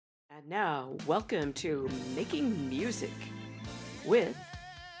And now, welcome to Making Music with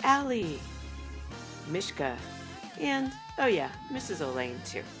Allie, Mishka, and, oh yeah, Mrs. Elaine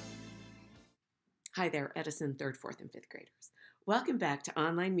too. Hi there, Edison 3rd, 4th, and 5th graders. Welcome back to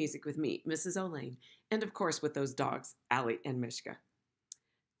Online Music with me, Mrs. Elaine, and of course with those dogs, Allie and Mishka.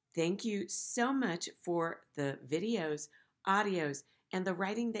 Thank you so much for the videos, audios, and the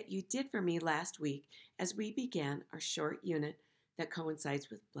writing that you did for me last week as we began our short unit that coincides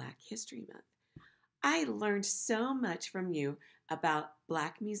with Black History Month. I learned so much from you about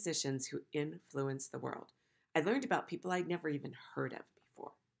Black musicians who influenced the world. I learned about people I'd never even heard of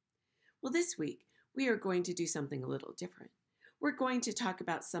before. Well, this week, we are going to do something a little different. We're going to talk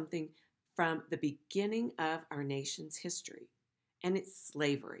about something from the beginning of our nation's history, and it's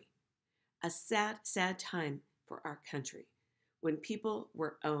slavery. A sad, sad time for our country when people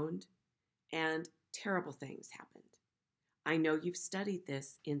were owned and terrible things happened. I know you've studied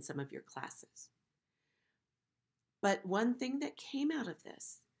this in some of your classes. But one thing that came out of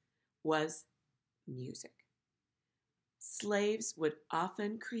this was music. Slaves would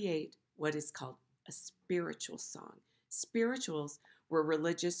often create what is called a spiritual song. Spirituals were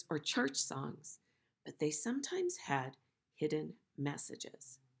religious or church songs, but they sometimes had hidden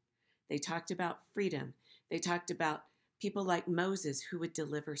messages. They talked about freedom. They talked about people like Moses who would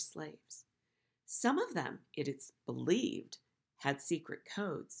deliver slaves. Some of them, it is believed, had secret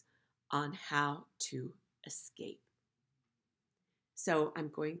codes on how to escape. So I'm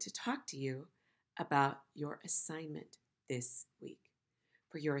going to talk to you about your assignment this week.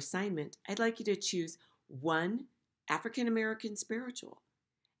 For your assignment, I'd like you to choose one African American spiritual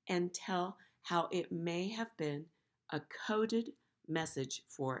and tell how it may have been a coded message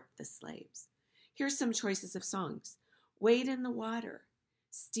for the slaves. Here's some choices of songs. Wade in the Water,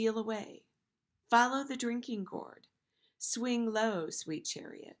 Steal Away, Follow the Drinking Gourd, Swing Low, Sweet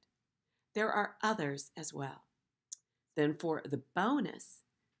Chariot. There are others as well. Then for the bonus,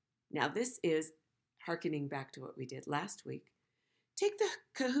 now this is hearkening back to what we did last week. Take the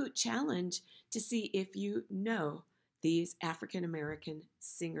Kahoot challenge to see if you know these African American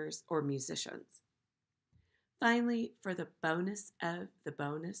singers or musicians. Finally, for the bonus of the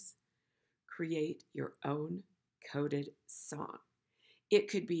bonus, create your own coded song. It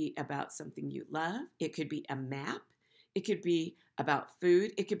could be about something you love. It could be a map. It could be about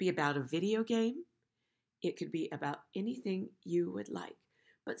food. It could be about a video game. It could be about anything you would like.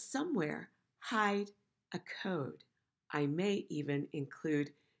 But somewhere, hide a code. I may even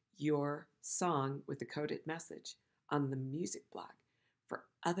include your song with the coded message on the music blog for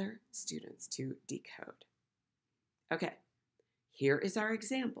other students to decode. Okay, here is our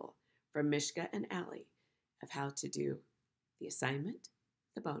example from Mishka and Allie of how to do the assignment,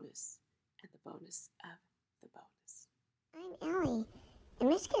 the bonus, and the bonus of the bonus. I'm Allie, and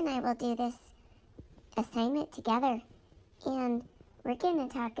Mishka and I will do this assignment together, and we're going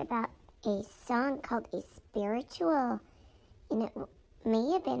to talk about a song called a spiritual, and it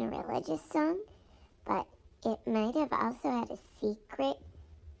may have been a religious song, but it might have also had a secret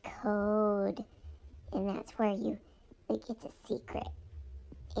code, and that's where you, like, it's a secret.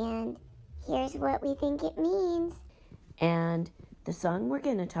 And here's what we think it means. And the song we're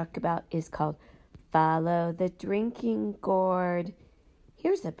going to talk about is called Follow the Drinking Gourd.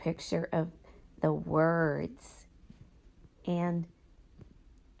 Here's a picture of the words. And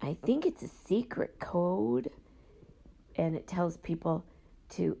I think it's a secret code. And it tells people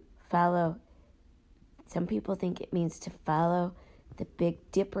to follow. Some people think it means to follow the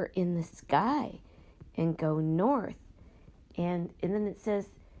Big Dipper in the sky and go north. And then it says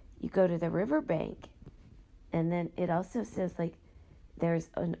you go to the riverbank. And then it also says, like, there's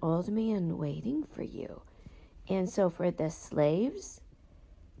an old man waiting for you. And so for the slaves,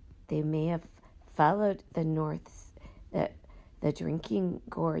 they may have followed the north, the drinking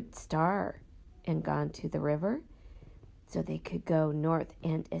gourd star and gone to the river so they could go north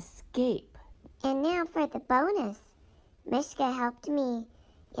and escape. And now for the bonus. Mishka helped me,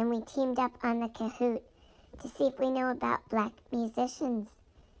 and we teamed up on the Kahoot to see if we know about Black musicians.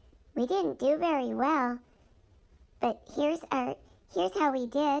 We didn't do very well, but here's how we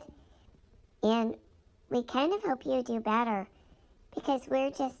did, and we kind of hope you do better, because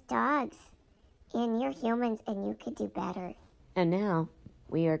we're just dogs, and you're humans, and you could do better. And now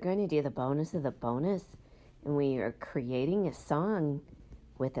we are going to do the bonus of the bonus, and we are creating a song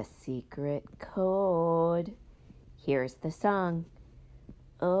with a secret code. Here's the song.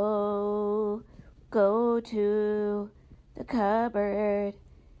 Oh, go to the cupboard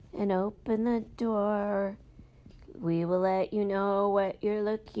and open the door. We will let you know what you're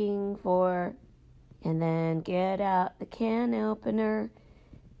looking for. And then get out the can opener.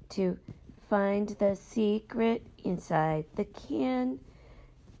 to find the secret inside the can.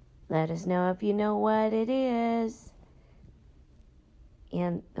 Let us know if you know what it is.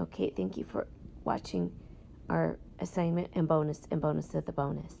 And okay, thank you for watching our assignment and bonus of the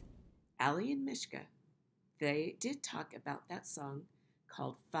bonus. Allie and Mishka, they did talk about that song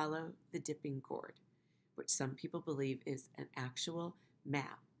called Follow the Dipping Gourd, which some people believe is an actual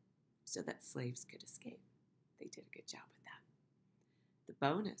map so that slaves could escape. They did a good job with that. The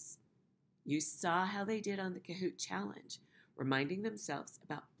bonus, you saw how they did on the Kahoot Challenge, reminding themselves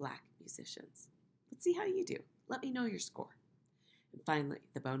about Black musicians. Let's see how you do. Let me know your score. And finally,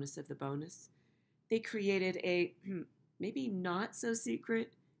 the bonus of the bonus, they created a maybe not so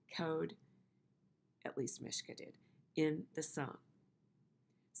secret code, at least Mishka did, in the song.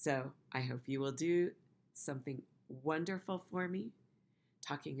 So I hope you will do something wonderful for me,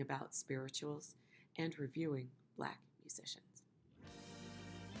 talking about spirituals and reviewing Black musicians.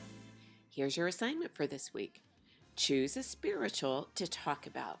 Here's your assignment for this week. Choose a spiritual to talk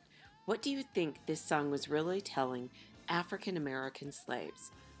about. What do you think this song was really telling African American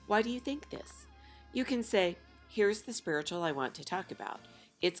slaves? Why do you think this? You can say, here's the spiritual I want to talk about.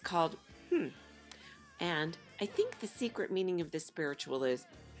 It's called And I think the secret meaning of this spiritual is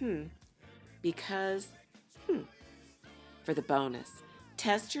because For the bonus,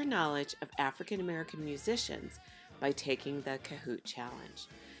 test your knowledge of African American musicians by taking the Kahoot Challenge.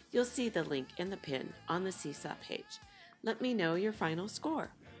 You'll see the link in the pin on the Seesaw page. Let me know your final score.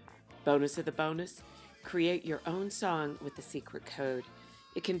 Bonus of the bonus, create your own song with the secret code.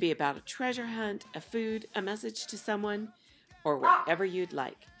 It can be about a treasure hunt, a food, a message to someone, or whatever you'd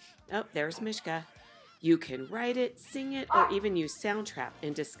like. Oh, there's Mishka. You can write it, sing it, or even use Soundtrap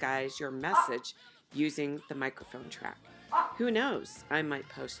and disguise your message using the microphone track. Who knows, I might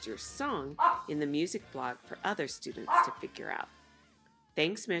post your song in the music blog for other students to figure out.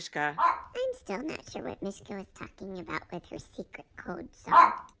 Thanks, Mishka. I'm still not sure what Mishka was talking about with her secret code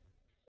song.